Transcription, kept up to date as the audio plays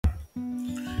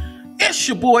It's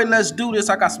your boy, let's do this.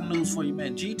 I got some news for you,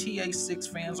 man. GTA 6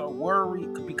 fans are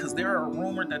worried because there are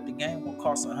rumors that the game will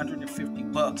cost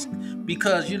 $150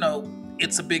 because,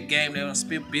 it's a big game. They're going to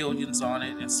spend billions on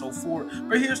it and so forth.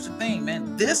 But here's the thing,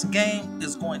 man. This game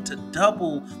is going to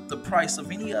double the price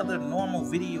of any other normal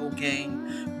video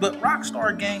game. But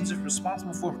Rockstar Games is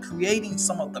responsible for creating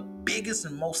some of the biggest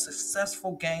and most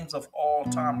successful games of all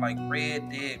time, like Red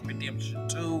Dead Redemption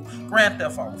 2, Grand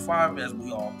Theft Auto 5, as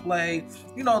we all play.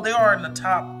 They are in the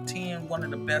top 10, one of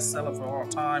the best sellers of all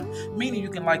time, meaning you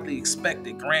can likely expect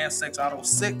the Grand Theft Auto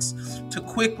 6 to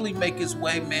quickly make its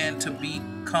way, man, to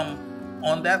become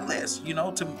on that list,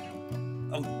 to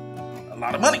a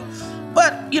lot of money.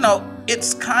 But,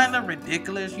 it's kind of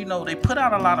ridiculous. They put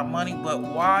out a lot of money, but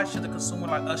why should a consumer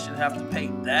like us should have to pay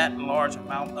that large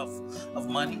amount of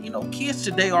money? Kids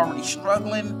today are already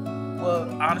struggling. Well,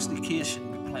 honestly, kids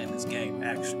shouldn't be playing this game,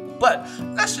 actually. But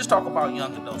let's just talk about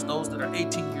young adults, those that are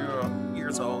 18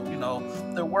 years old.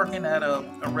 They're working at a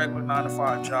regular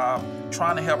 9-to-5 job,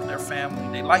 trying to help their family.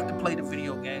 They like to play the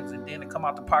video games, and then they come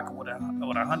out the pocket with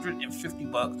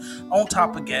 $150 on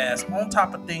top of gas, on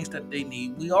top of things that they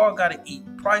need. We all got to eat.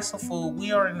 Price of food.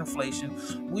 We are in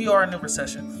inflation. We are in a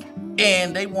recession.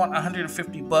 And they want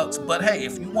 $150. But hey,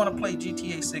 if you want to play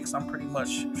GTA 6, I'm pretty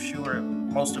much sure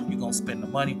most of you gonna spend the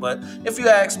money. But if you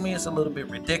ask me, it's a little bit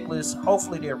ridiculous.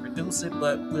 Hopefully they'll reduce it,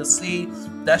 but we'll see.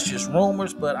 That's just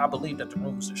rumors, but I believe that the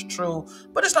rumors is true.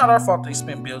 But it's not our fault they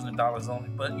spend billions of dollars on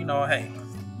it. But hey,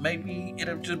 maybe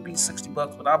it'll just be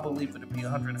 $60, but I believe it'll be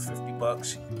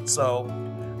 $150. So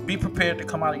be prepared to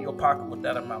come out of your pocket with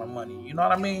that amount of money. You know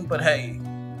what I mean? But hey,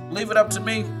 leave it up to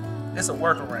me. It's a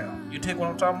workaround. You take what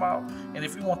I'm talking about? And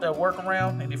if you want that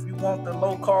workaround, and if you want the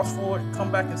low cost for it,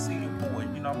 come back and see your boy.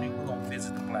 You know what I mean? We're going to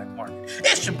visit the black market.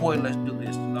 It's your boy, let's do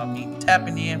this. You know what I mean?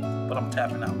 Tapping in, but I'm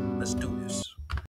tapping out. Let's do this.